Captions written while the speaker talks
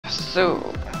So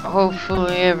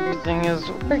hopefully everything is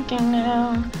working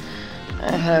now.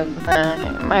 I have my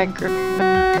microphone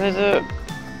set up,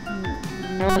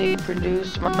 really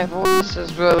produce my voice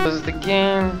as well as the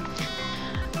game.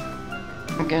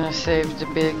 I'm gonna save the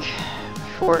big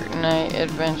Fortnite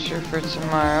adventure for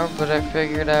tomorrow, but I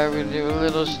figured I would do a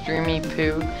little streamy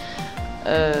poo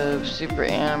of Super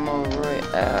Animal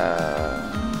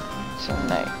Royale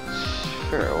tonight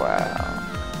for a while.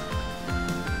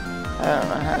 I don't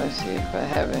know how to see if I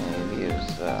have any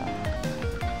views though.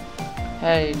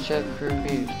 How do you check for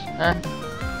views, huh?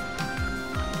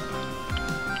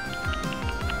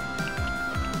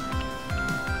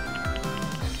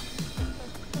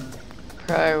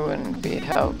 Probably wouldn't be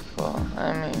helpful.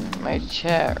 I mean, my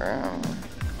chat room.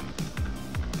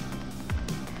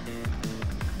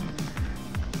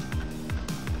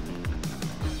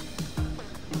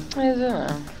 I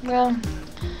don't know. Well,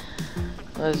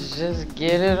 let's just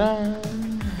get it on.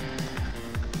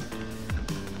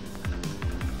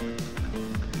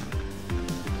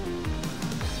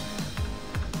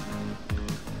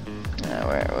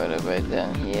 Alright, what have I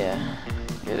done? Yeah.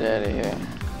 Get out of here.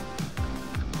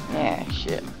 Yeah,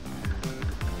 shit.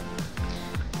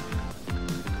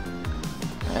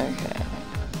 Okay.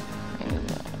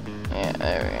 Yeah,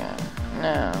 there we go.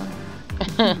 No.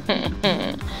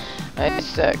 I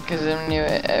suck because I'm new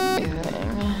at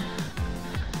everything.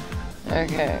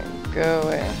 Okay, go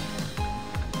away.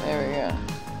 There we go.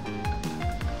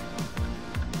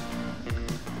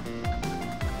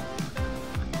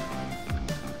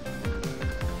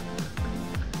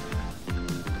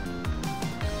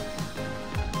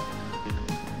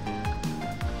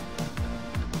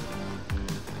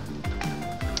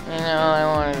 You know, all I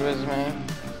wanted was my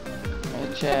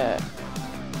chat.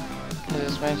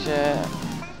 This is my chat.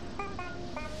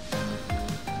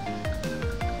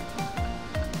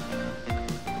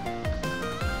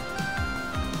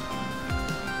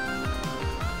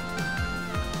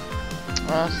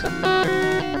 Well, so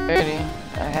ready.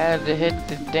 I had to hit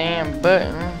the damn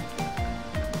button.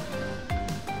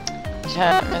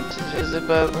 Chat messages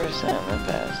above were sent in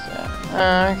the past.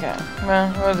 Oh, okay.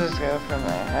 Well, we'll just go from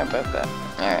there. How about that?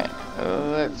 Alright,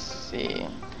 let's see.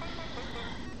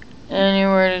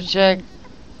 Anywhere to check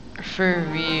for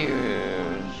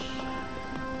views.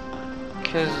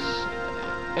 Because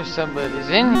if somebody's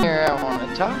in here, I want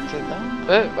to talk to them.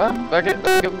 But, well, fuck it,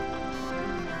 let's go.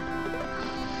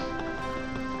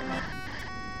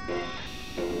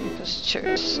 This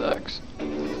chair sucks.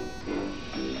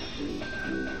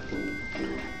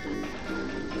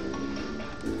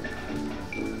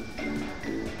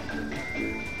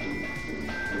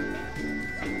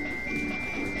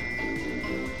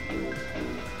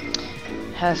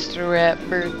 Has to wrap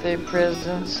birthday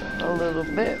presents in a little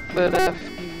bit, but the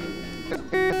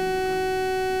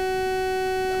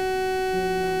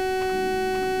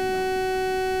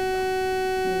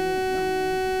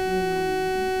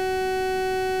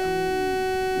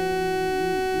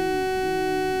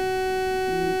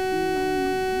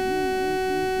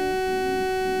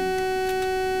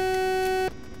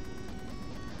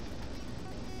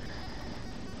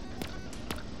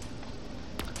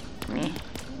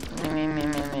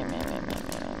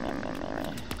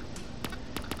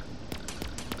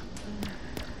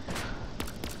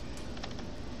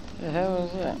hell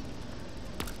is that?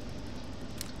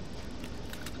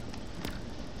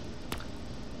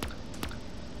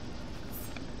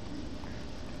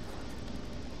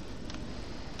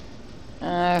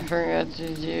 I forgot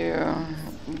to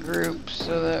do groups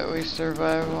so that we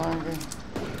survive longer.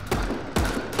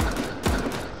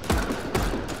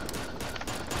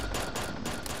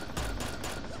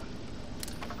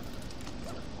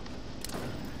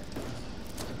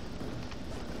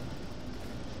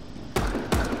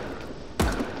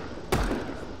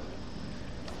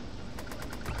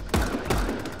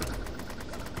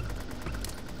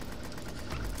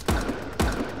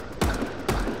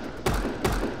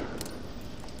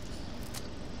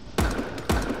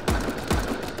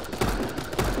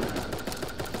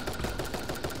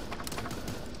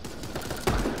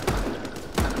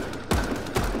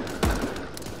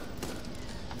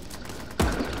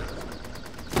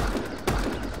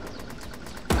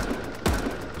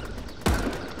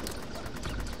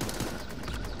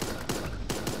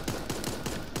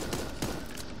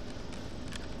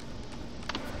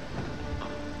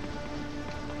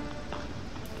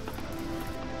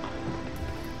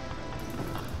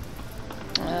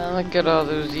 Look at all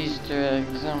those Easter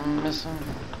eggs I'm missing.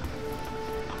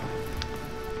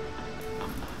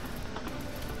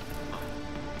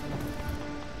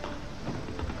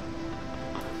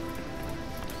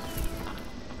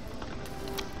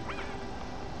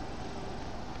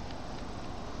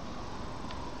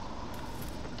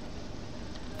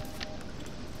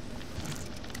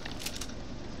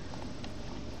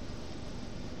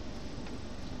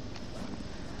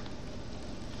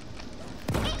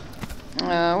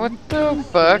 what the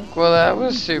fuck? Well, that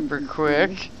was super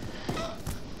quick.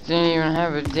 Didn't even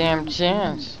have a damn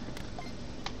chance.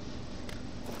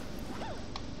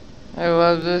 I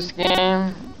love this game.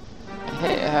 I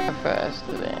hate how fast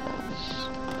it ends.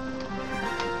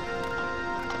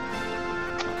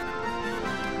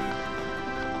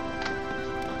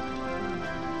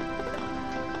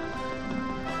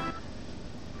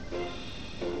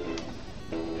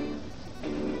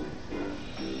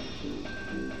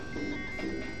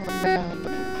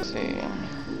 Let's see.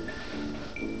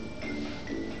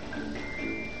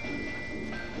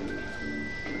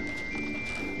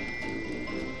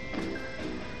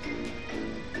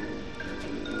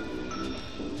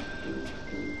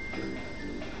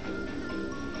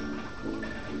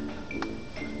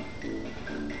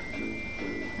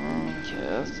 Okay,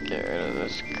 let's get rid of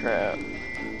this crap.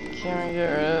 Can we get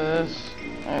rid of this?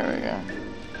 There we go.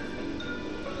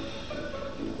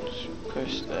 Just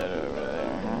push that over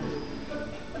there, huh?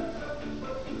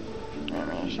 I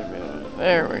mean, I should be able to.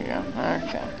 There we go.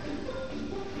 Okay.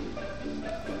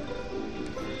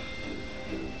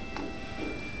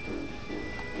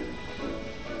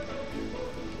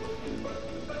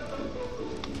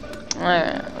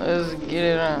 Alright, let's get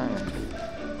it on.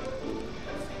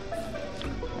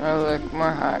 Oh look,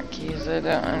 more hotkeys. I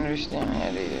don't understand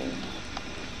how to use.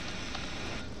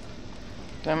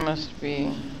 That must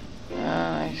be. Oh,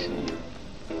 I see.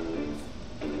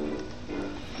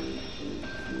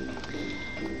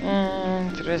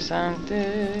 Interessante.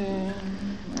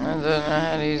 I don't know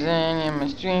how to use any of my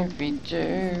stream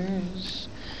features.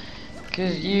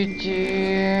 Cause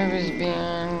YouTube is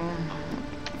being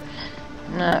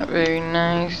not very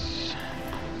nice.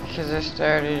 Because I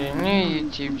started a new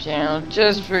YouTube channel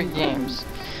just for games.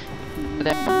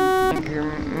 That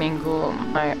mingle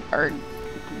my art,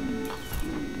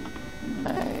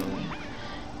 my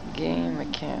game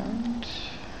account.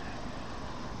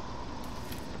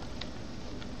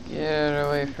 Get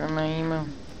away from my email.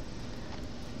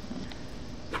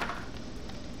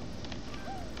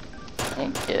 Hey,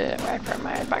 get away from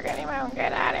my fucking email.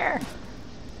 Get out of here.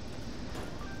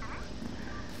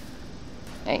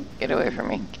 Hey, get away from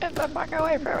me. Get the fuck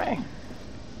away from me.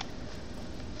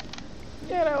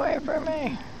 Get away from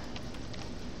me.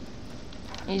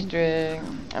 Easter egg.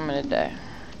 I'm gonna die.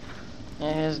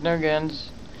 It has no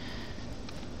guns.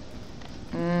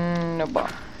 No ball.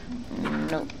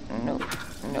 Nope, nope,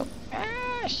 nope.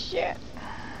 Ah, shit.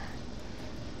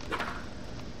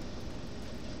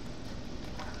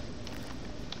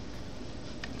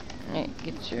 Hey,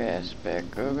 get your ass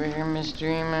back over here, Miss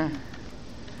Dreamer.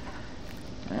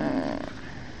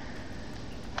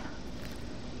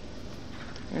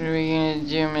 What are we gonna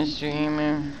do, Mr.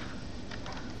 Emu?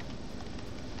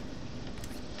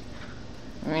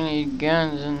 We need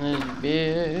guns in this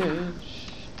bitch.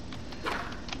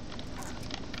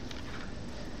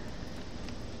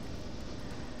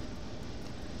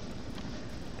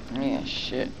 Yeah,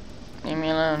 shit. Leave me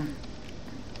alone.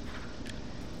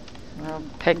 I'll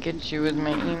peck at you with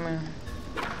my emu.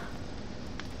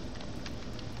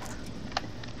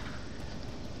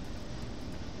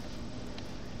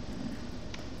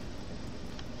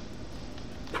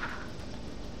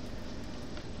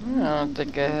 I don't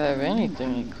think I have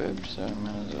anything equipped, so I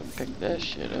might as well pick that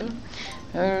shit up.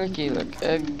 Oh, looky, look.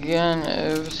 A gun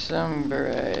of some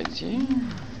variety.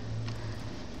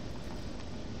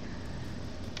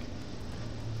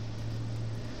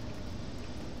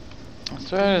 I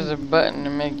swear there's a button to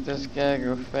make this guy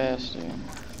go faster.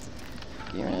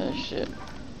 Give me that shit.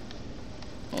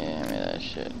 Yeah, give me that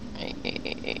shit. Hey, hey,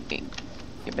 hey, hey, hey.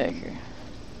 Get back here.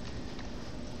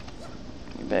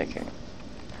 Get back here.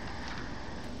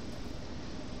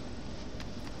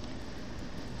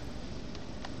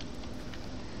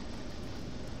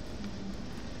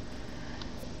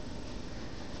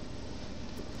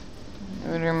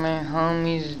 What are my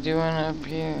homies doing up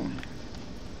here?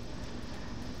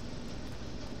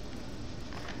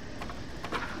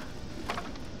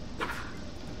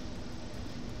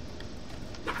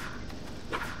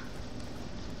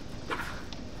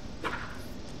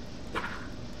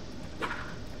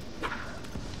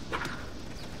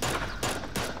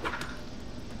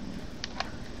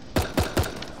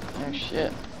 Oh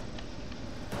shit.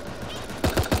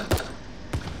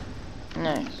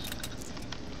 Nice.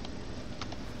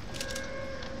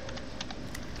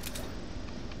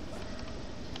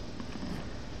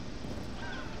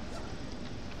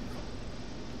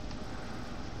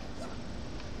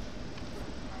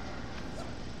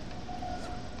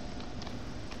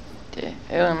 The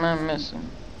hell am I missing?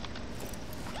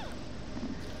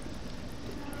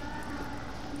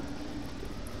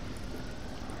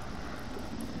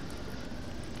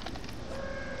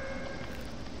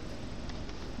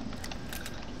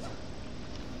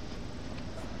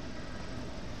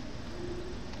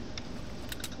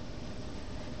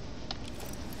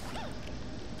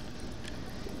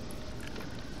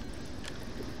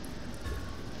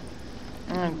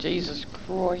 Oh, Jesus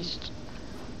Christ.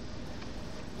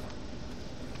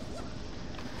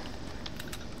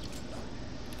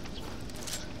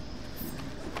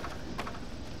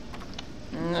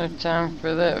 No time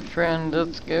for that, friend.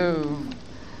 Let's go.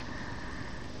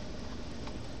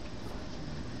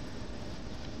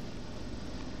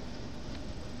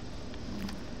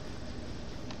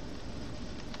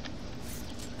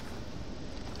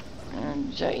 Oh,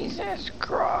 Jesus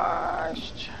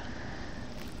Christ.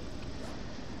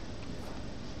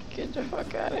 Get the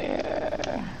fuck out of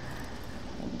here.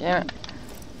 Damn it.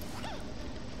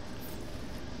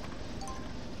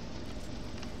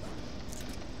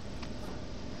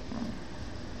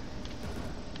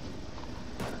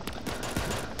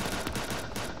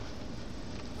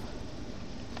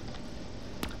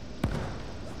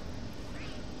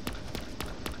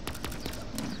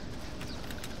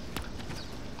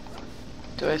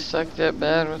 Do I suck that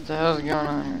bad? What the hell's going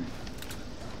on here?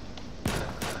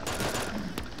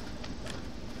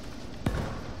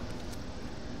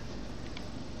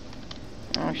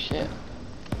 Oh shit.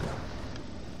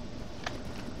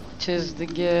 'Tis the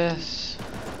gas.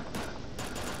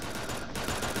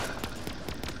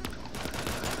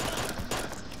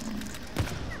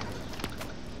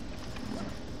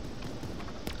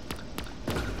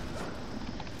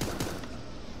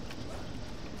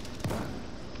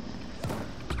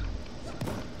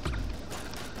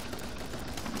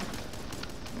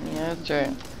 Yeah, that's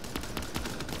right.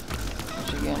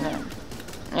 What you getting at?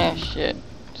 Ah, shit.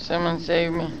 Someone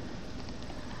save me.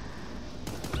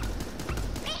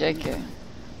 JK.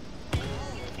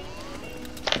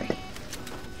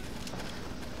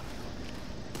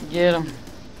 Get him.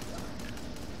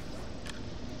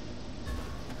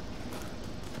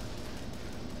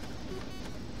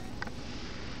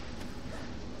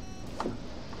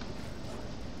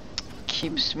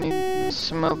 Keeps me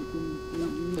smoking.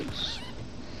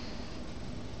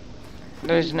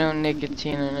 There's no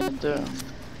nicotine in it though.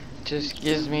 Just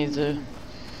gives me the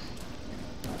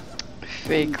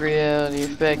fake reality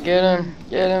effect. Get him,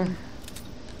 get him.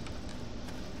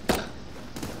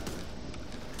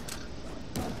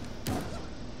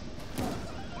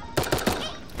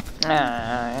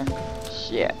 Ah,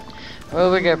 shit.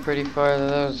 Well, we got pretty far though.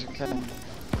 That was okay.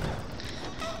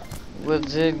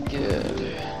 Was it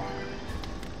good?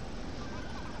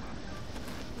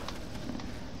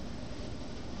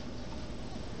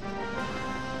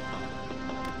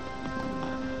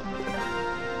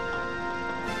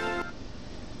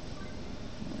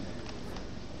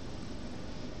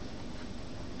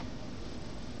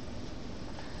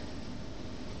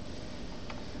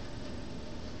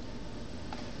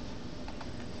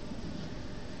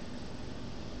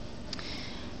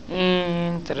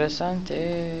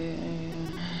 Interesante.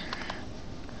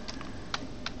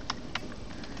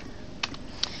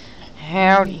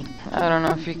 Howdy. I don't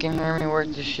know if you can hear me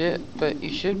worth the shit, but you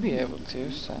should be able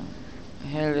to, so.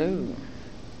 Hello.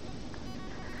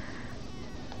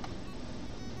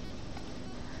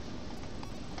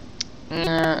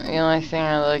 No, the only thing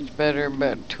I liked better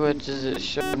about Twitch is it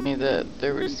showed me that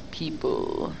there was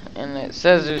people, and it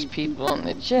says there's people in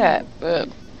the chat, but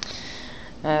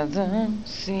I don't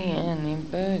see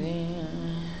anybody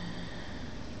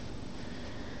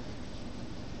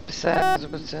besides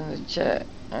what's in the chat,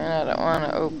 and I don't want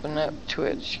to open up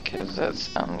Twitch because that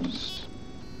sounds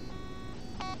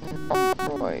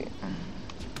not right.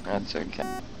 That's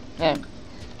okay. Yeah.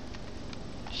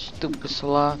 Stupid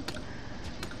sloth.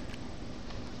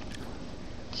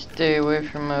 Stay away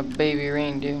from my baby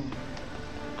reindeer.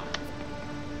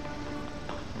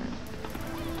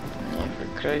 For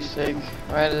Christ's sake,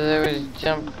 why does it always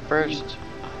jump first?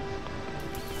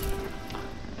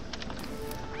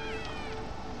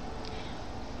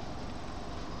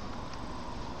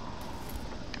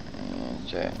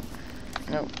 That's right.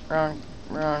 Nope,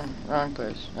 wrong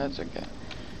place. That's okay.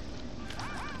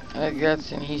 I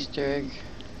got an Easter egg.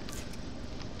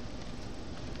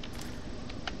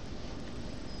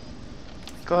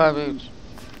 Go ahead, boots.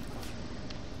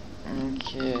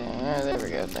 Okay, there we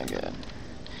go, thank God.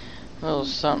 A little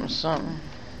something, something.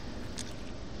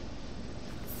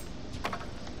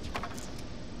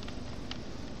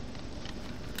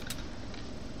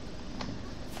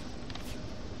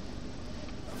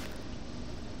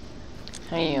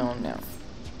 Hell no.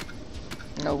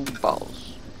 No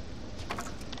balls.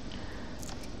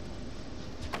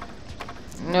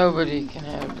 Nobody can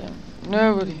have them.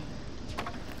 Nobody.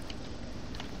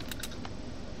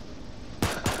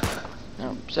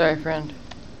 No, sorry, friend.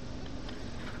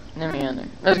 Let me on there.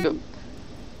 Let's go.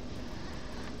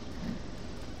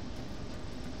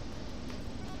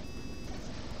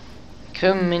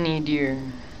 Come, mini deer.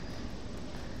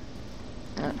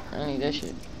 want. I need that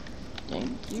shit.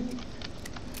 Thank you.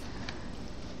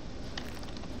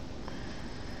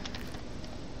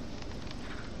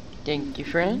 Thank you,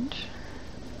 friend.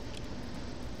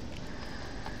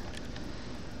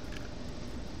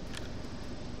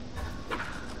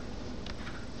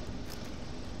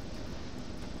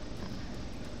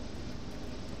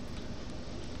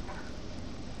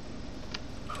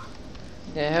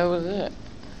 The hell was that?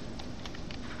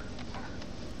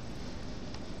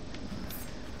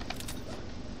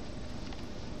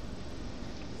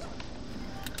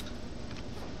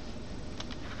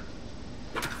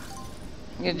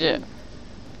 Good job.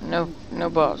 No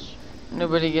boss.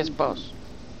 Nobody gets boss.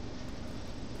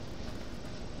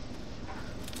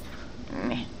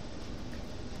 Meh.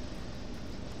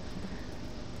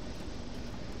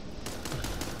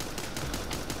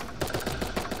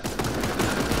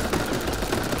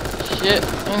 Shit,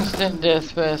 instant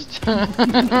death fest.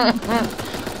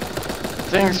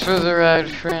 Thanks for the ride,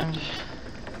 friend.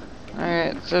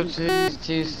 Alright, it's up to these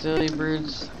two silly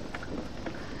birds.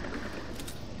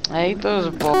 I hate those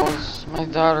balls. My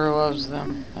daughter loves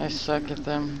them. I suck at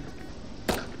them.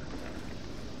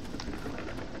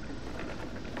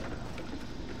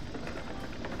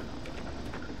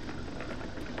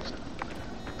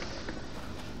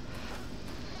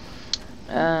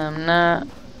 I'm not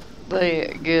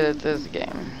good at this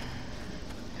game.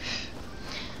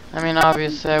 I mean,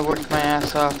 obviously I worked my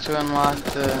ass off to unlock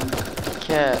the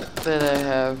cat that I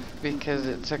have because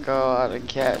it took a lot of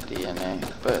cat DNA,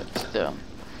 but still.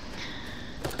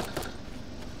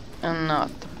 I'm not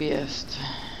the best,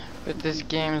 but this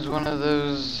game is one of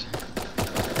those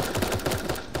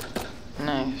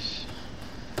nice,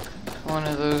 one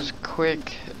of those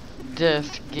quick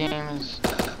death games.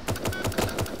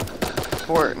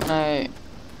 Fortnite,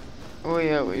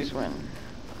 we always win.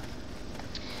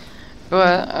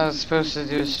 But I was supposed to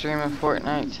do a stream of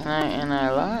Fortnite tonight and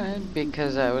I lied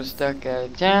because I was stuck out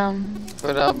of town.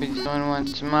 But I'll be doing one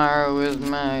tomorrow with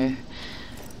my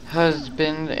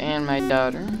husband and my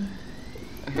daughter,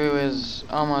 who is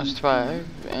almost 5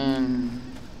 in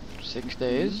 6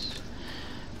 days,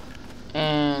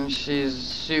 and she's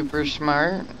super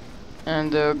smart,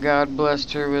 and though God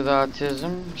blessed her with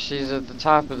autism, she's at the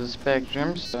top of the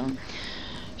spectrum, so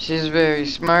she's very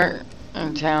smart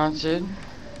and talented.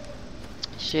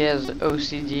 She has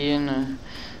OCD and a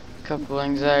couple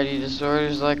anxiety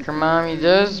disorders like her mommy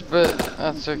does, but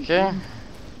that's okay.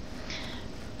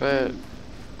 But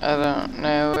I don't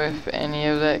know if any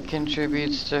of that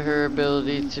contributes to her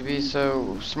ability to be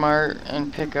so smart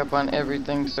and pick up on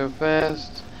everything so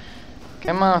fast.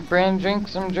 Come on, friend, drink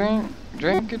some drink.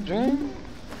 Drink a drink.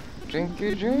 Drink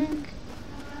your drink.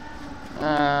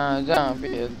 Don't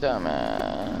be a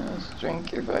dumbass.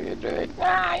 Drink your fucking drink.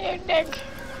 Ah, you dick.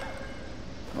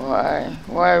 Why?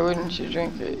 Why wouldn't you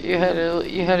drink it? You had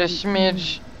a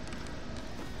smidge.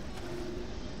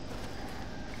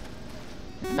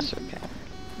 That's okay.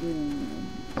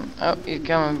 Oh, he's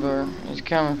coming for him. He's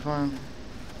coming for him.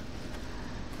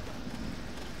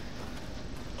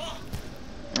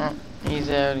 Oh, he's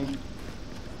outie.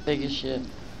 Take a shit.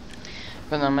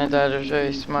 But no, my daughter's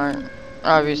very smart.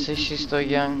 Obviously, she's still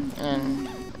young, and,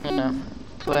 you know,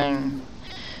 playing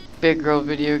big girl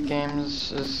video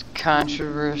games is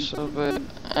controversial, but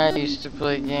I used to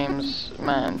play games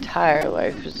my entire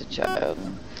life as a child.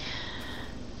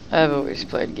 I've always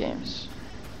played games.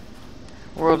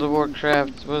 World of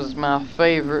Warcraft was my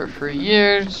favorite for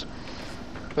years,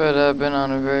 but I've been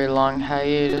on a very long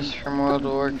hiatus from World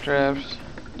of Warcraft.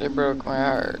 They broke my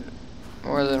heart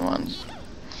more than once.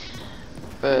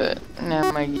 But now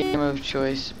my game of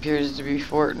choice appears to be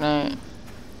Fortnite.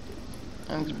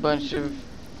 And a bunch of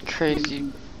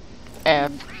crazy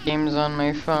app games on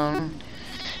my phone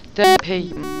that pay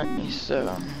you money,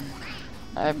 so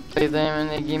I play them and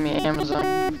they give me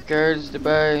Amazon cards to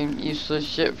buy useless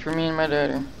shit for me and my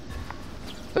daughter.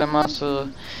 But I'm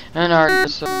also an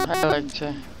artist, so I like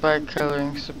to buy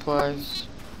coloring supplies.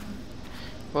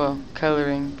 Well,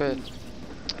 coloring, but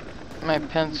my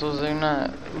pencils are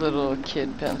not little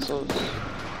kid pencils.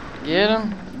 Get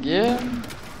 'em? Get 'em?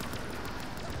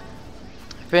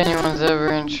 If anyone's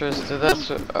ever interested, that's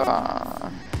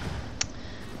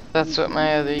what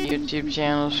my other YouTube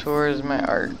channel's for, is my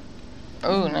art.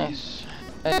 Oh, nice.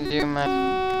 I do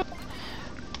my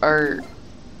art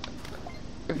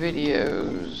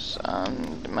videos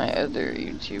on my other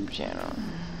YouTube channel.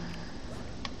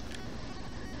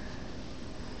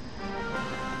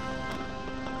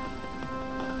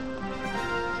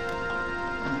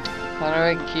 How do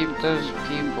I keep those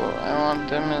people? I want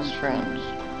them as friends.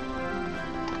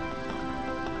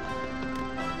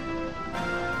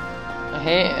 I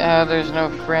hate how there's no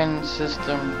friend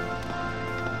system.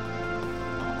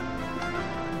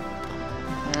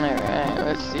 Alright,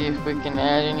 let's see if we can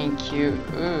add any cute...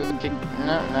 Ooh,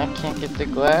 no, I can't get the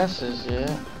glasses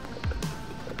yet.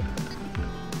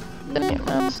 Dang it,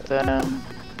 mouse down.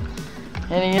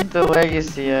 How to get the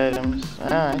legacy items?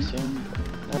 Oh, I see.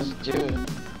 Let's do it.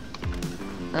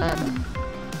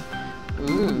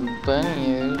 Ooh, bunny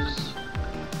ears.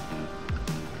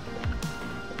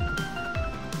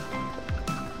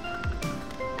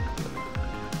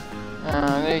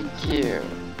 Oh, they're cute.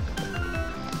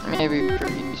 Maybe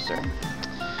producer.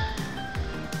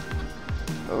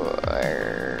 Or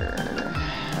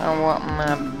I want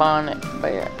my bonnet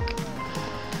back.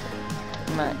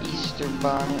 My Easter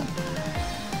bonnet.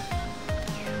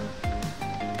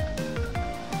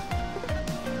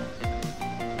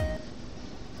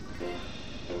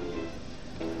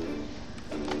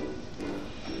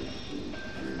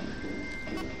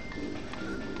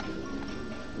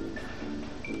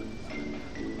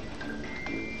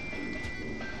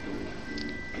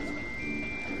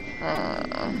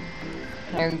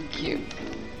 How cute.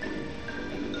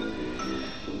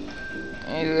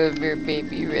 I love your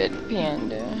baby red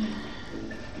panda.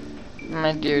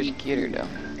 My deer's cuter though.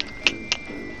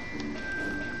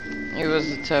 It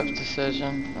was a tough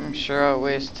decision. I'm sure I'll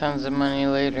waste tons of money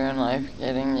later in life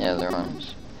getting the other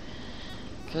ones.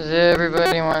 Cause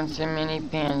everybody wants a mini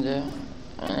panda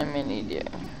and a mini deer.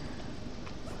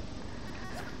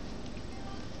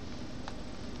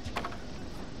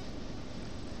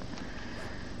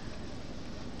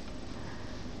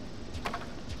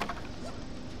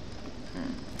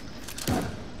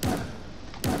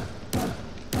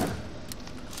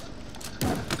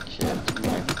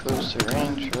 Closer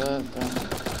range for that thing.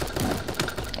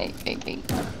 Hey,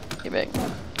 get back,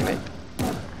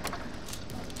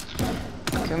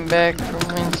 come back from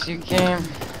whence you came.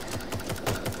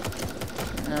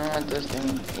 No, I want this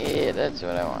thing. Yeah, that's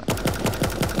what I want.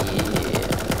 Yeah.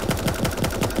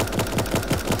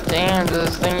 Damn, does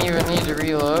this thing even need to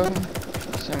reload?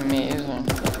 It's amazing.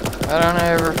 Why don't I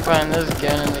ever find this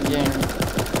gun in the game?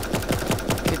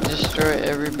 Could destroy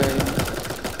everybody.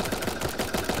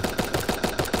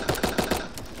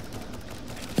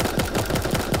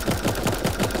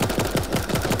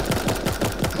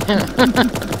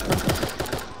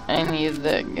 I need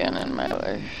that gun in my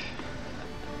life.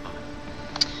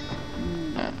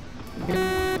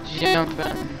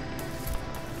 Jumping.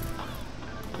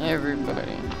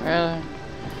 Everybody. Really?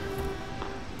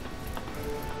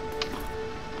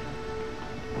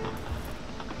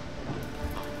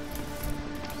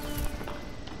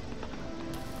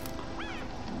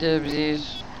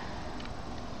 Dibsies.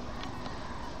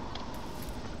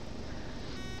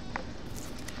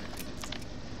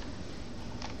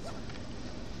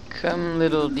 Come,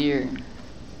 little deer.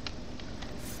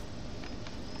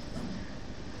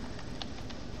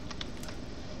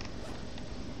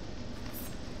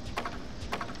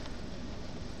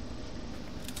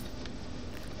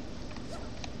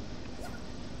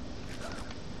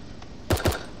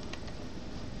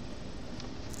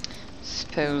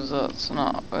 Suppose that's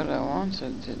not what I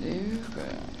wanted to do,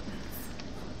 but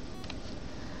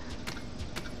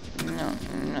no.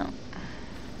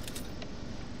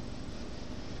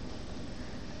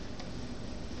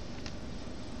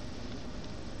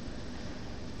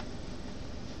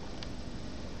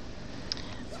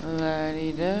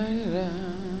 La-di-da-da-da.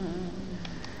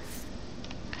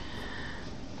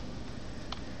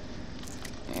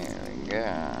 There we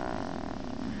go.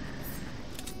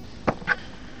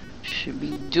 Should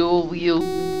be dual wheel.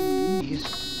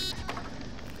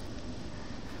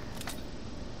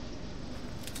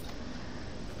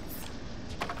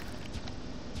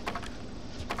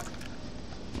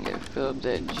 Gotta fill up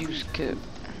that juice cup.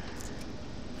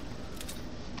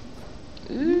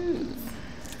 Ooh.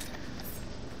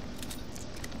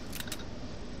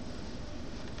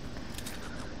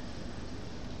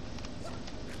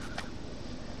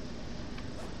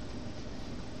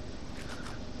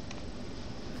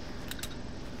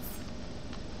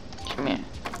 Come here.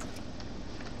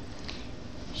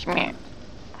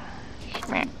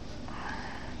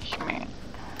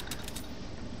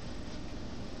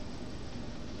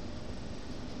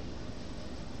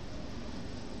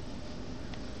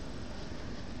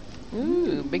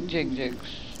 Ooh, big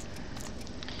jigs.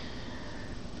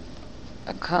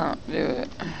 I can't do it.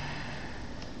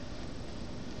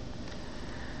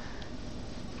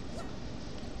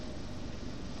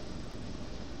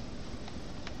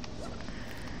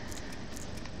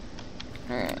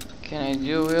 Alright, can I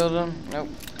dual wield them? Nope.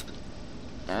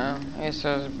 No, I guess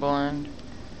I was blind.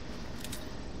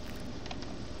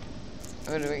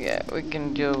 What do we got? We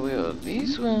can dual wield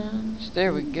these ones.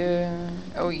 There we go.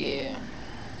 Oh yeah.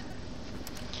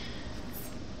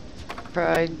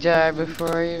 Probably die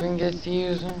before I even get to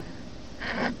use them.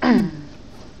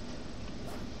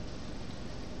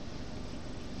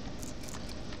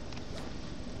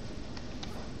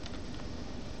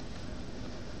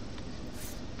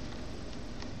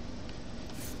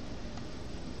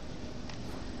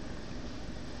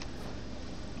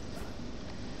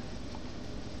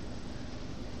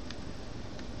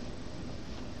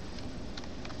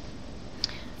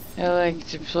 I like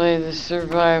to play the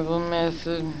survival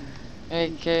method,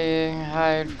 aka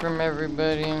hide from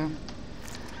everybody, and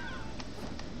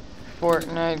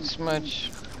Fortnite's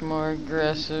much more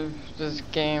aggressive. This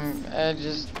game, I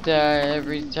just die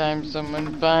every time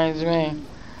someone finds me.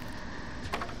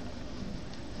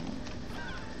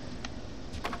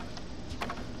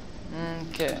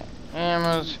 Okay,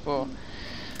 ammo's full.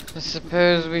 I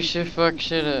suppose we should fuck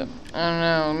shit up. Oh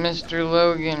no, Mr.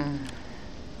 Logan.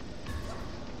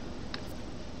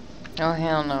 Oh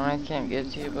hell no, I can't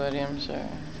get to you, buddy, I'm sorry.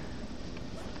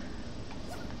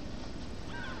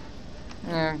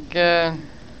 Oh god.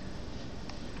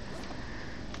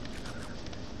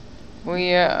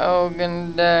 We are all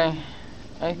gonna die.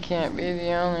 I can't be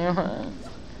the only one.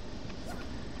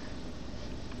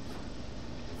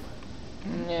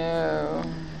 No.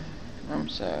 I'm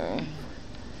sorry.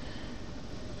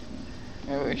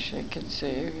 I wish I could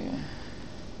save you.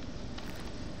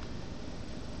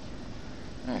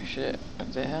 Oh shit,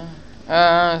 what the hell?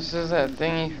 Oh, this is that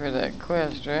thingy for that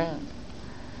quest, right?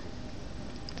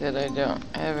 That I don't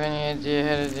have any idea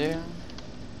how to do.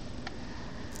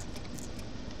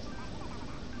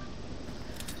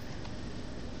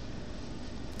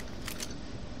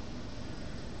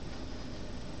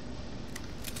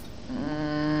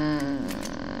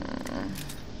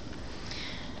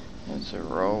 Let's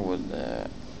roll with that.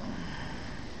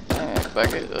 Alright,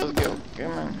 fuck it, let's go,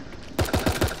 come on.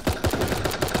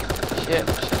 Shit.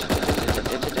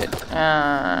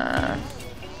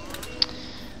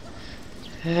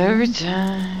 Every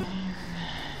time.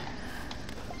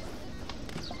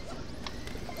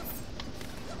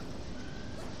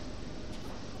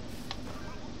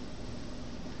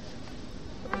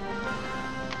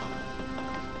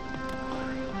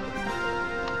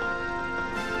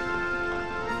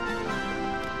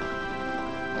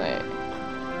 Wait.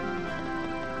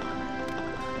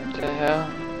 What the hell?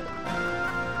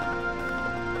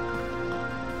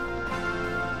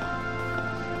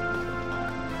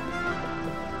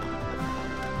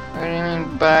 What do you mean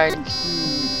by?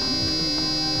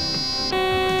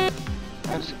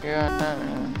 What's going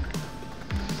on?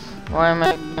 Why am I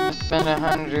gonna spend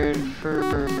 100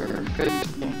 for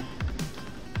 50?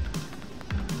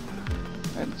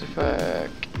 What the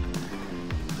fuck?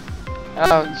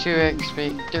 Oh, 2 XP.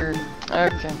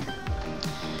 Okay.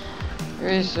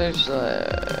 Research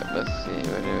lab. Let's see,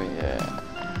 what do we got?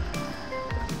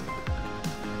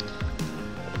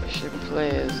 We should play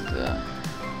as the...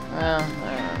 Well, I don't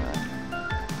know.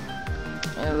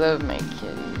 I love my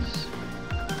kitties.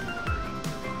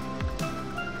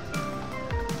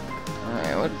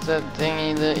 Alright, what's that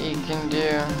thingy that you can do?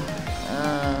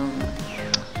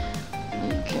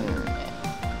 You can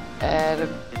add a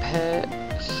pet,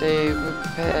 save a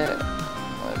pet.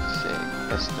 Let's see,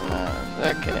 customize.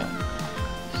 Okay.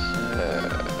 So,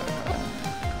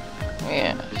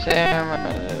 yeah, say how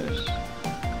much it is.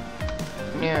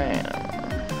 New animal.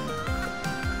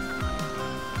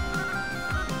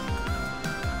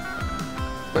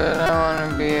 But I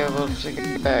want to be able to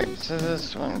get back to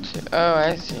this one too. Oh,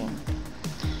 I see.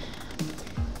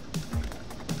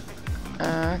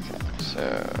 Okay, so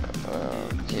we'll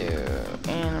do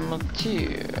animal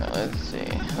 2. Let's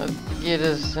see. Let's get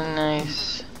us a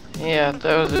nice... Yeah,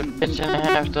 that was a bitch and a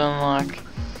half to unlock.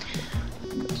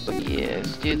 So yeah,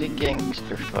 let's do the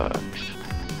gangster fox.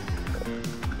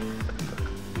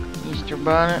 Easter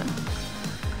bonnet.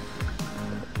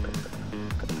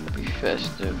 Be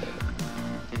festive.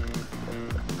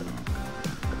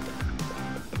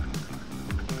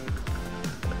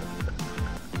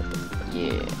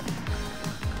 Yeah.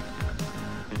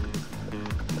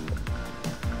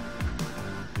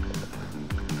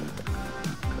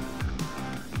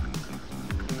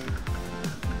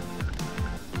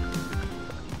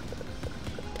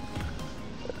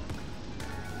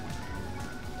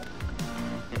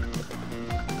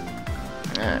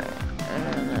 Alright,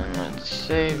 and then let's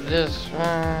save this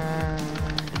one.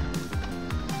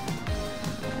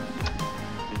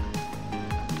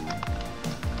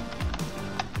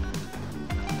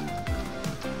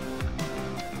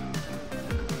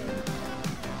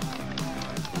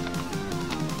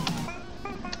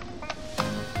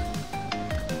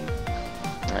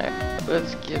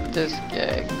 let's give this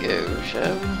guy a go,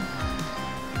 shall we?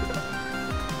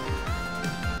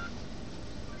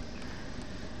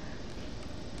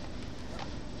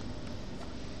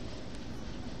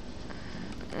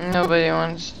 Nobody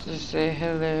wants to say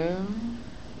hello.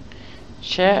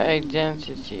 Chat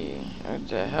identity. What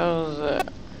the hell is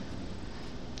that?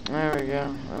 There we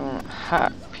go. I want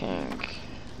hot pink.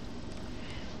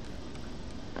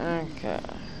 Okay.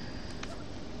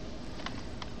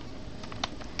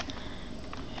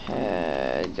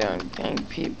 I don't think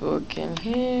people can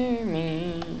hear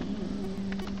me.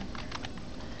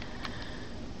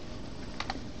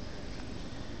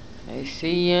 I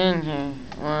see you in here.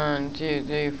 1, 2,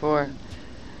 3, 4.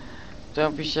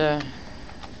 Don't be shy.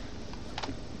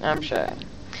 I'm shy.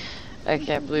 I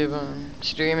can't believe I'm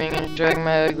streaming and showing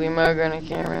my ugly mug on a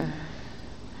camera.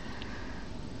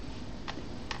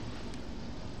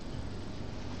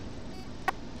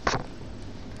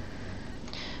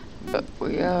 But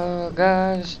we all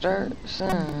gotta start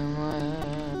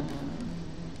somewhere.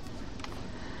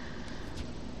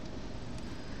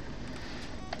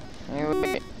 Hey,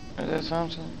 wait. Is that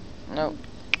something? Nope.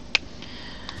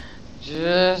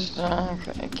 Just get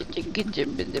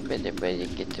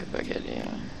the fuck out of here.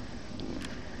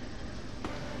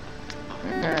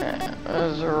 Alright,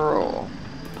 let's roll.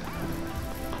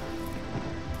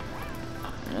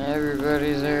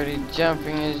 Everybody's already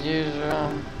jumping as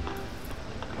usual.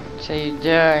 Till you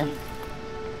die.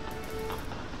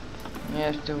 You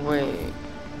have to wait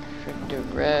for the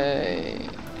right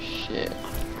shit.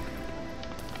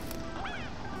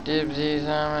 Dibsies,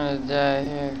 I'm gonna die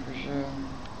here for sure.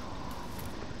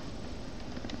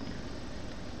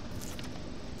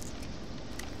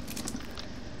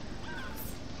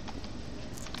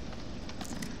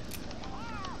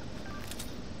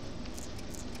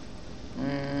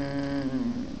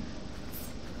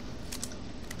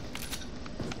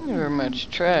 Never much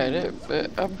tried it, but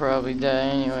I'll probably die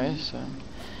anyway, so.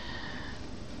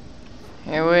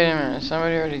 Hey, wait a minute,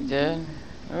 somebody already dead?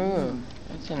 Ooh,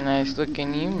 that's a nice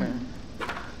looking human.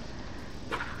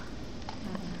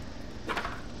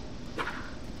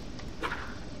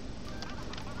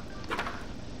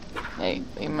 Hey,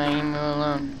 leave my emu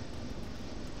alone.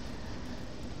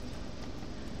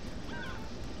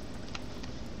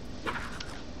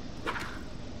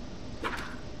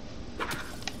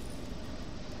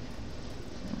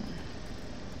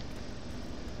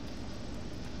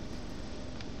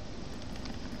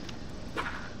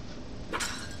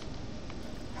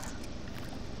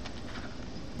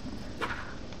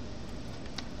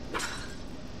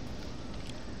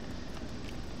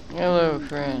 Hello,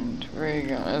 friend. Where you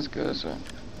going? Let's go this way.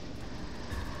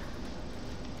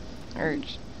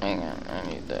 Urge. Hang on, I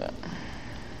need that.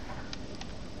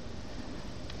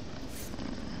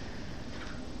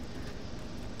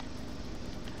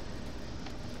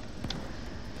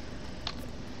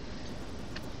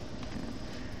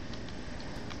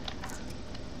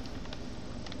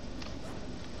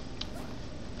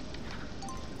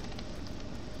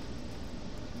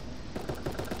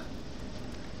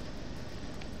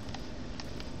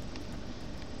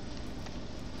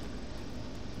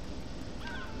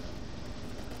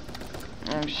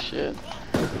 Oh shit.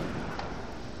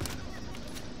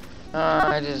 Oh,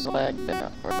 I just lagged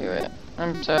out. Where you at?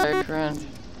 I'm sorry, friend.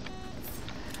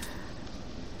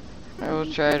 I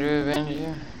will try to avenge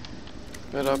you,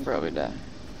 but I'll probably die.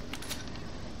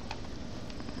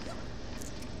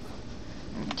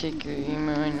 Take your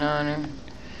emo in honor.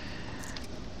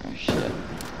 Oh shit.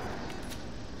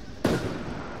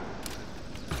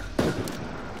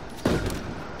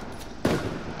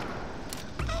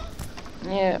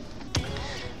 Yeah.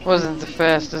 Wasn't the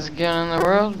fastest gun in the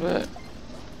world, but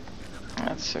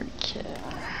that's okay.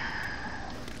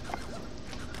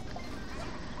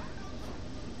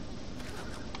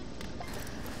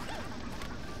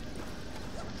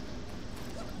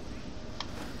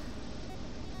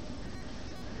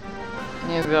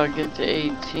 Maybe I'll get to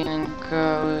 18 and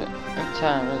call it. What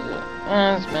time is it?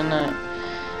 Oh, it's midnight.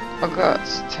 Oh god,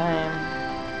 it's time.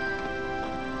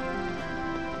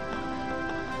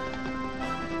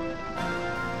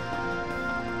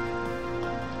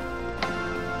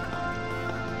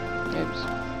 Oops.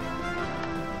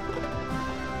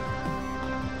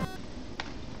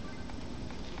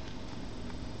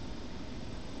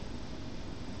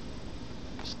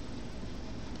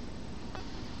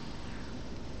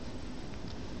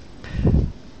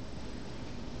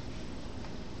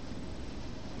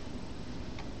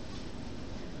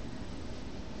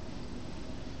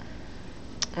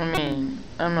 I mean,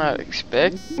 I'm not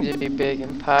expecting to be big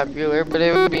and popular, but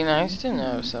it would be nice to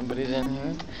know somebody's in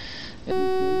here.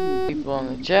 People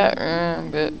in the chat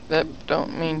room, but that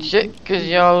don't mean shit because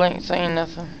y'all ain't saying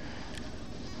nothing.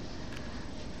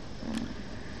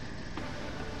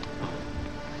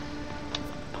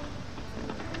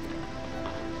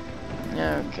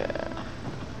 Okay.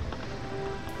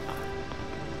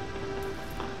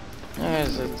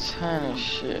 There's a ton of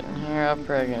shit in here. I'm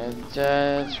probably gonna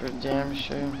die, that's for damn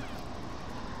sure.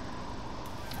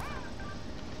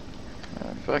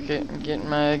 Fuck it, I'm getting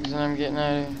my eggs and I'm getting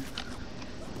out of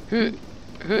here.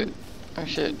 Oh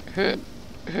shit.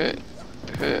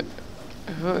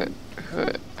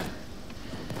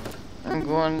 I'm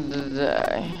going to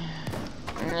die.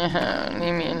 No,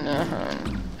 leave me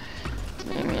alone.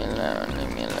 Leave me alone,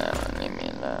 leave me alone, leave me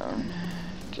alone.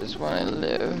 Just wanna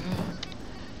live.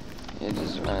 You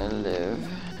just wanna live.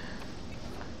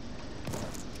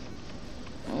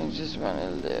 You just wanna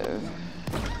live.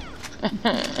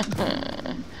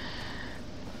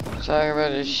 Talk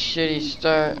about a shitty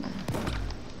start.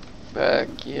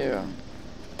 Fuck you.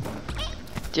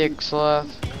 Dick sloth.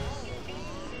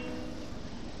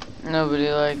 Nobody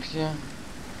likes you.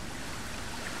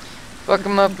 Fuck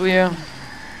him up, Leo.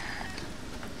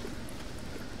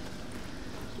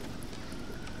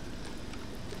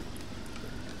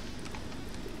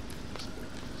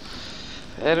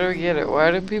 I don't get it.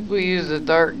 Why do people use a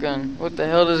dart gun? What the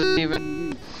hell does it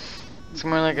even do? It's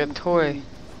more like a toy.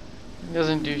 It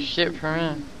doesn't do shit for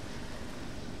me.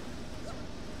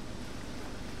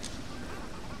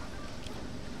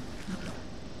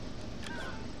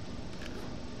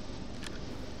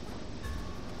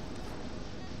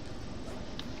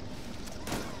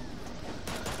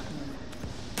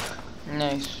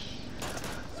 Nice.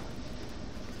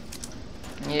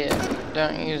 Yeah,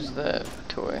 don't use that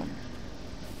toy.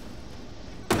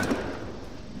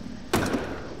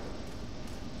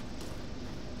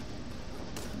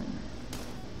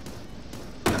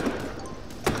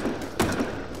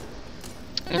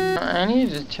 I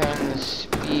need to turn the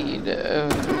speed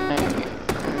of my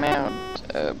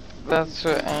mount up. That's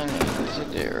what I need to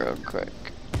do real quick.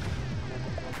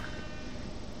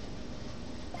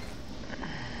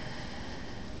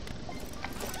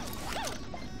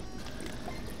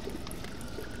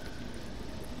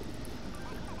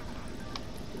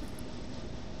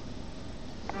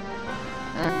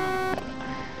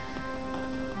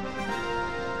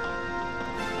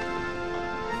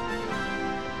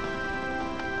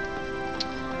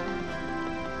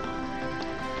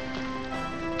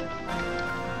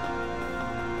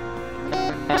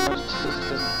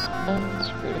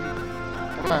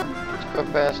 Come on, let's go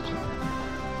faster.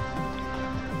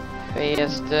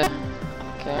 Fiesta.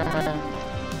 Come on.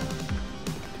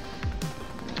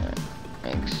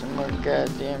 Make some more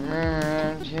goddamn room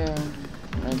around here.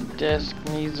 My desk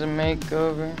needs a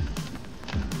makeover.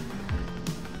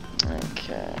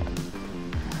 Okay.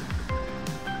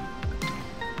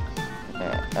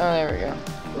 Yeah. Oh, there we go.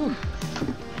 Oof.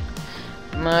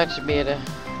 Much better.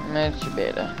 Much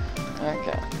better.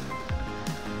 Okay.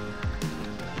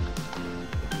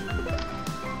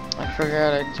 I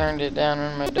forgot I turned it down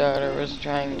when my daughter was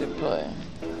trying to play.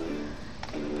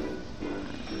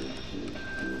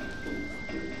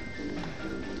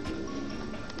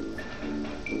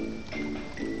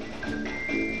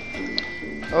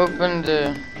 Open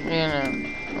to,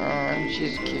 oh,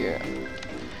 she's cute.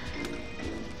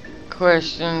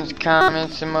 Questions,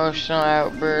 comments, emotional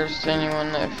outbursts,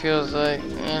 anyone that feels like,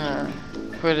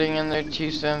 putting in their 2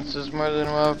 cents is more than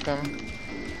welcome.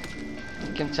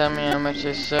 You can tell me how much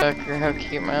I suck or how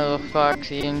cute my little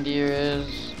foxy and deer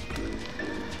is.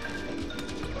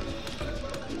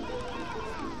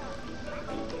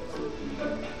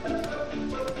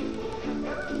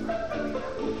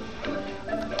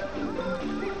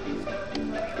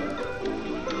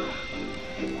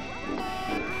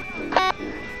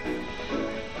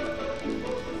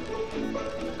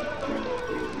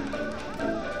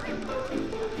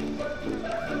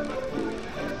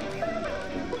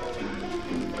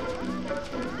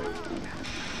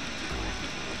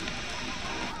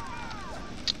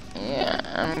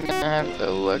 I'm gonna have to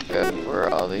look up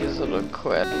where all these little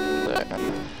quests are.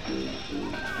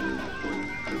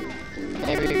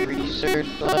 Maybe research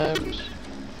labs.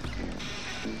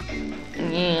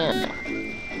 Yeah.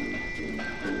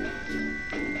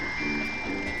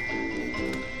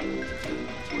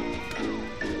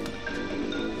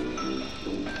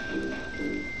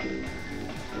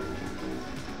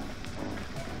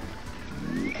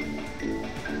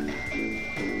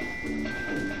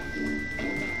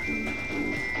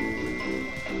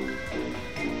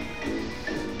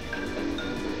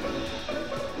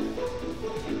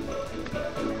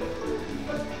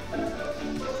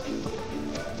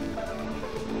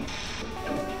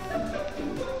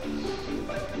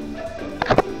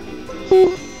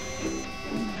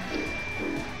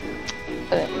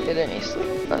 any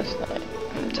sleep last night.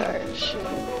 I'm tired as shit.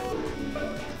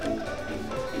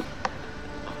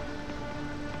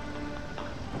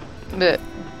 But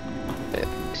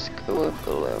let's go up a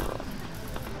level.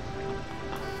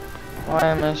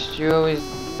 Why must you always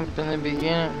jump in the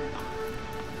beginning?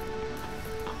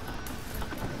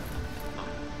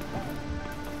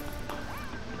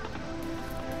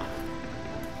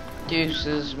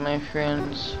 Deuces, my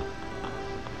friends.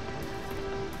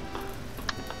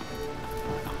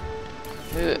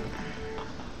 Ugh.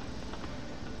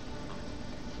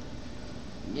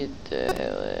 Get the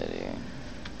hell out of here.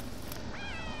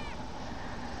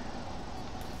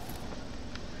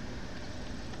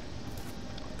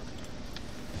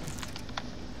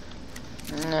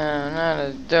 No, not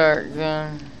a dart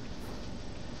gun.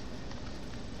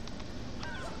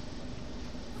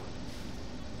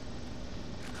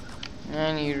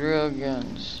 I need real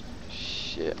guns.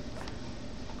 Shit.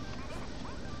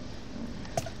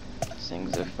 This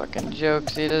thing's a fucking joke.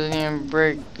 See, it doesn't even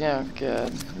break. Oh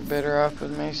god. Better off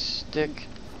with my stick.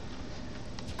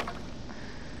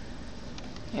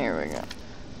 Here we go.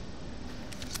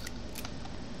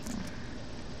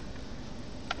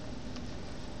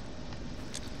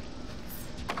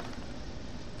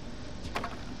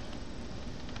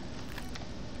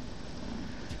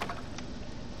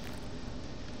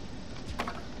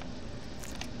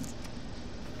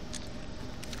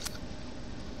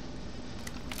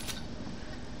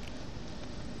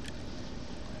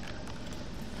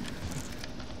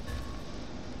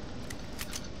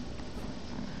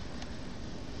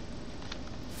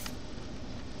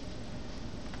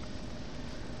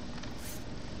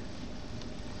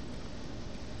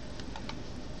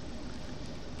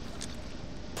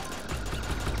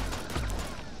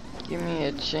 Give me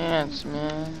a chance,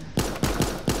 man.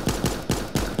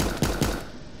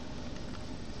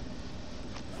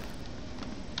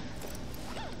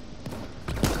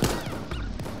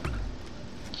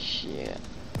 Shit.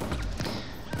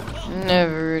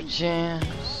 Never a chance.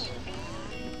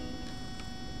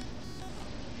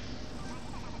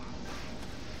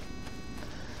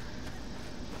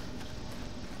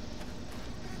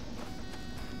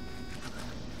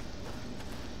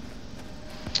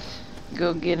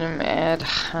 Go get him,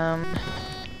 Adham.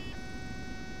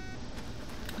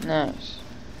 Nice.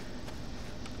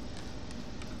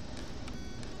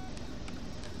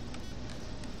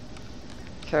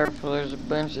 Careful, there's a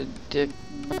bunch of dick.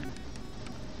 I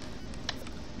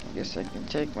guess I can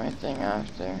take my thing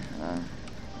off there.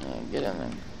 Yeah, get in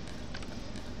there.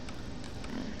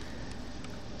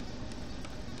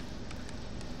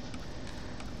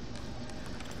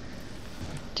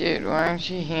 Dude, why aren't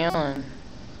you healing?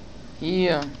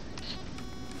 Yeah.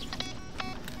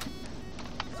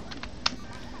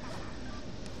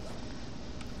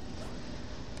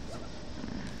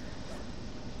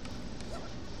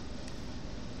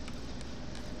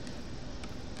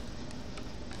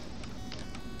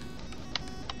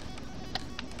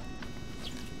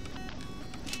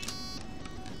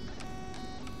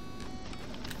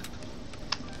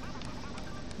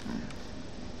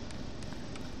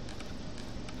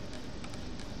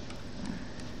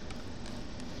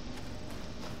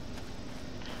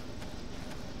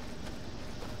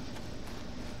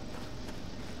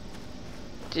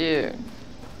 Dude.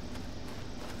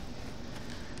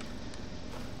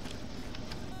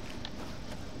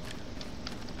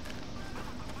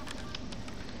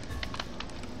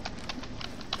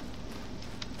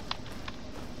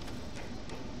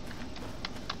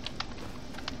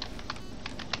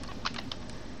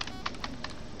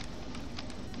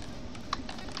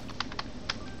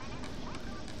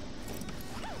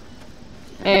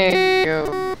 There you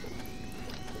go.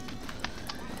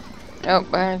 Oh,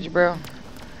 behind you, bro.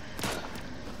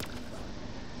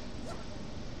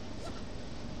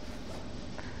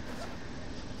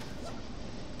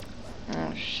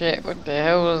 Shit, what the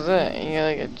hell was that? You got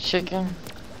like a chicken?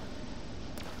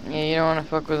 Yeah, you don't wanna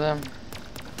fuck with them.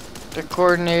 They're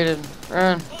coordinated.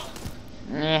 Run.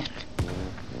 Yeah.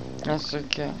 That's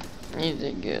okay. You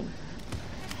did good.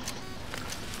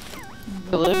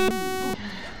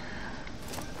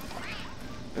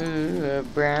 Ooh, a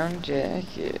brown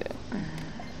jacket.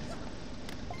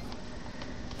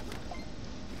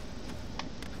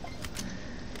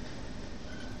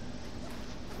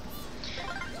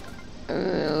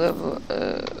 Level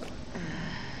up.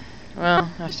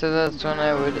 Well, I said that's when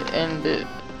I would end it.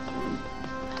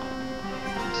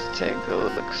 Let's take a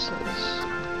look at this.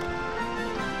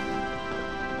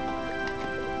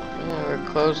 Yeah, we're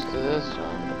close to this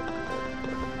one.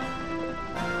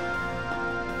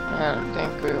 I don't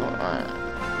think we want it.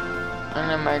 I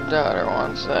know my daughter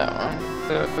wants that one.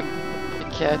 So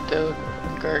cat dog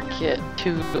or cat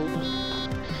toodles.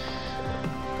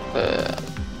 But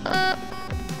I'm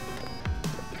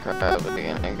probably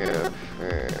gonna go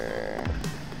for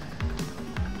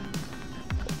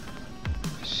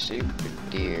super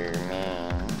deer,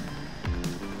 man.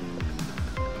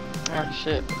 Oh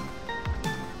shit.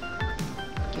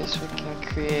 Guess we can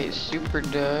create super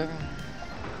dog.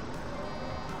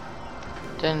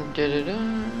 Dun dun dun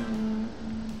dun.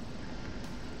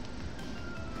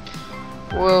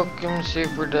 Welcome,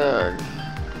 super dog.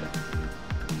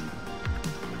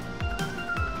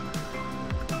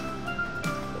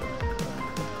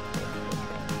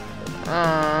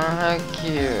 Aw, how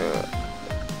cute.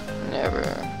 Never.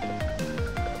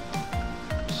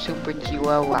 Super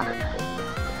chihuahua.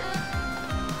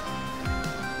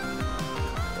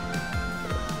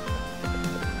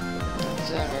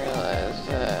 Didn't realize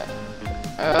that.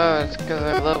 Oh, it's because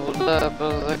I leveled up. I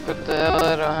was like, what the hell?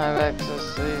 I don't have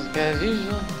access to these guys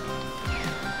usually.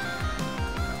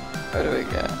 What do we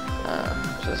got?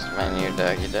 Just my new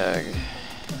doggy dog.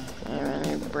 And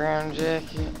my new brown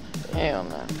jacket. Hell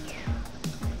no.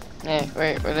 Hey,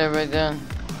 wait, what have I done?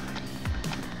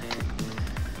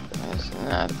 That's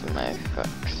not my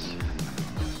fucks.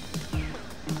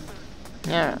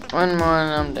 Yeah, one more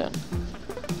and I'm done.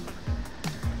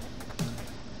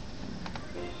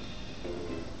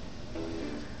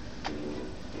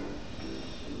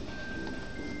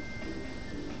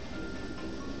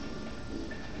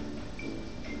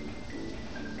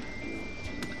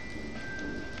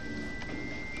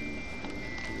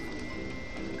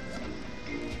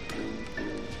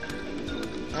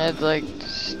 I'd like to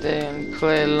stay and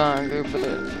play longer, but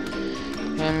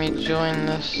let me join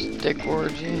this stick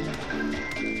orgy.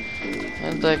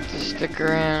 I'd like to stick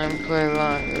around and play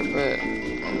longer, but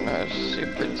I'm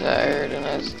super tired and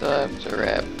I still have to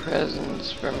wrap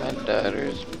presents for my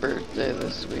daughter's birthday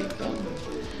this weekend.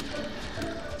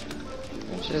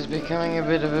 Which is becoming a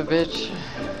bit of a bitch,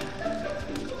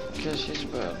 because she's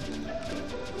spoiled.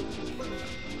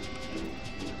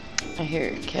 I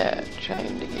hear a cat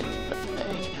trying to get into my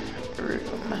room.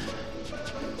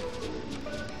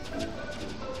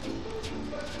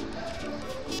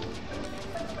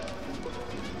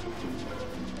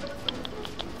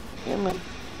 Come on.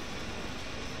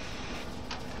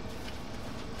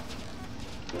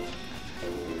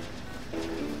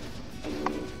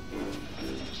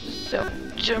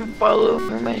 Don't jump all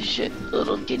over my shit,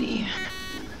 little kitty.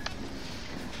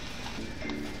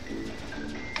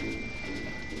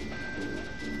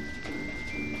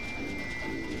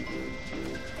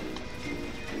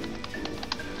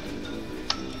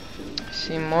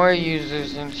 See more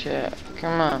users in chat.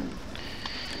 Come on.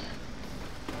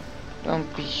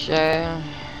 Don't be shy.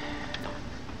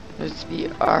 Let's be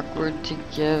awkward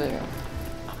together.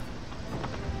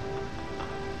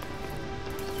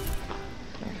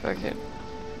 Fuck it.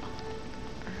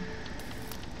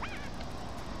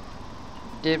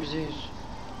 Dibsies.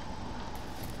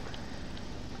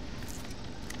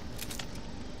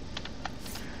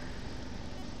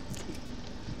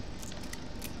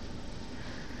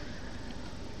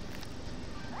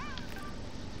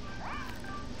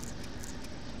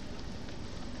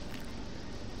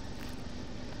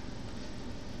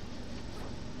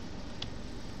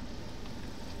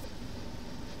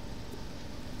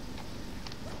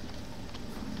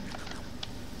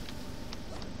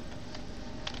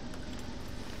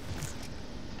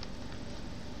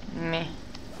 Meh.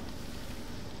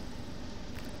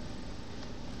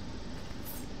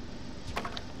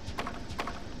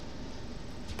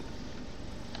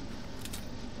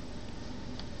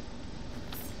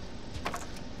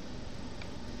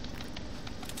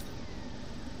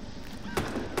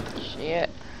 Shit.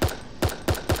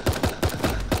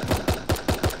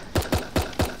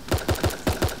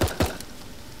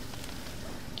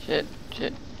 Shit.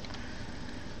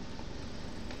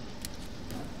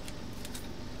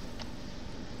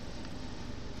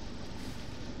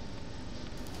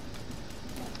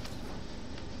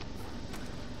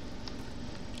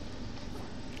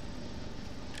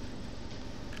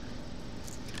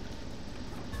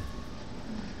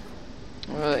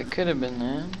 Well, it could have been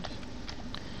that.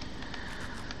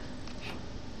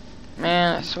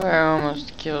 Man, I swear I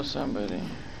almost killed somebody.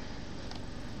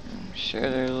 I'm sure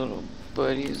their little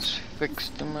buddies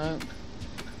fixed them up.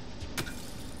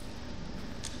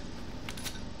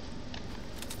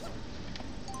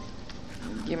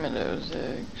 Give me those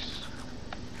eggs.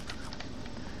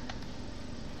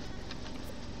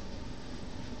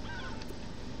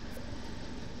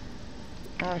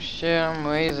 Oh shit, I'm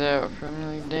ways out from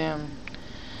the damn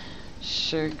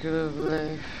circle of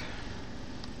life.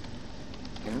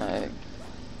 Get my egg.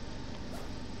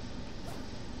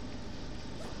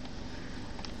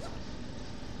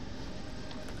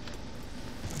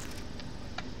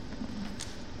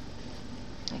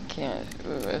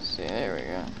 Ooh, let's see, there we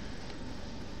go.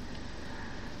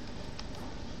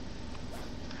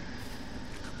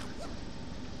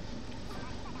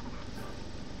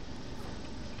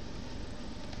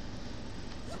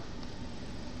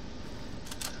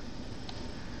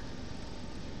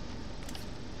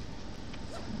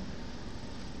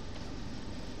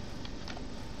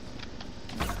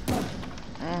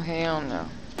 Oh, hell no.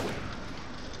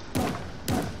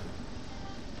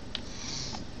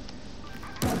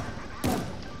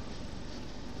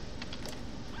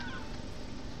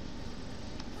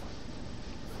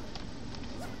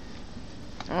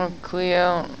 Oh,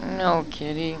 Cleo, no,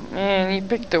 kitty. Man, you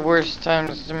picked the worst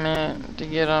times to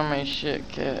get on my shit,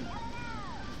 cat.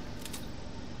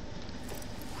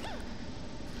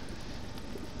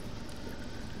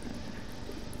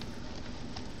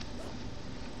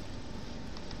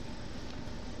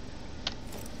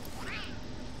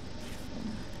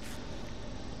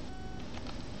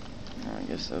 I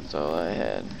guess that's all I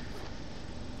had.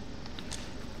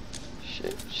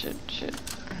 Shit.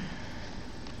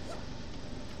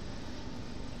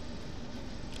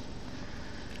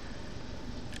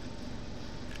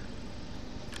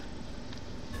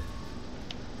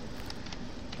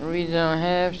 We don't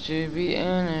have to be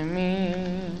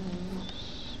enemies.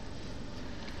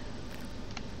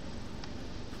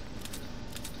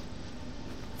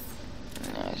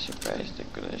 Nah, I should probably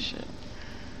stick with this shit.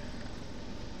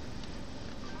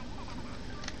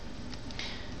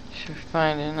 Should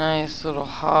find a nice little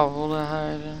hovel to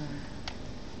hide in.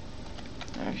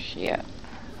 Oh shit.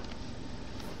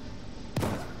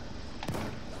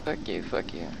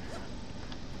 Fuck you.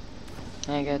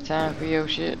 I ain't got time for your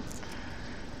shit.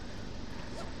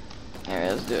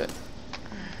 Alright, let's do it.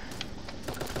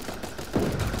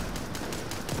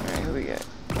 Alright, who we got?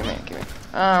 Come here.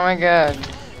 Oh my god.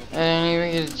 I didn't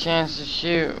even get a chance to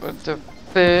shoot. What the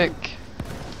fuck?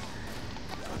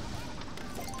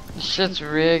 This shit's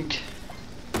rigged.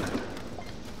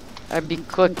 I'd be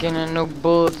clicking and no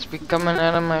bullets be coming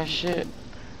out of my shit.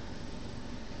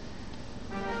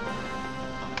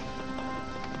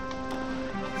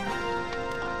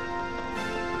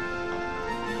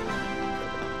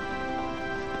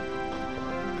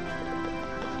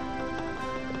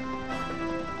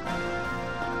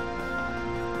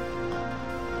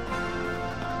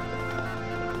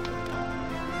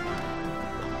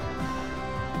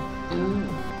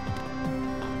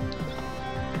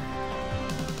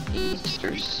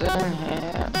 Easter sun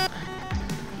hat.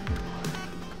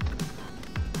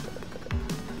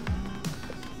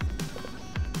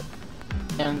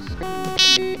 And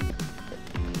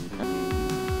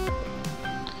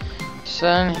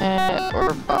sun hat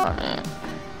or bonnet.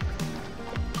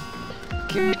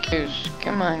 Goose,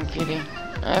 come on, kitty.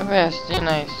 I've asked you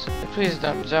nice. Please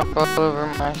don't jump all over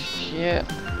my shit.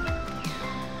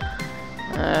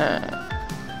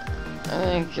 I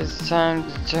think it's time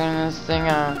to turn this thing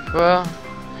off. Well,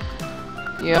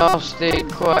 you all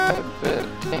stayed quiet, but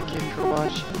thank you for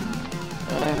watching.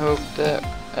 I hope that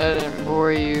I didn't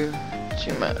bore you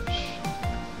too much.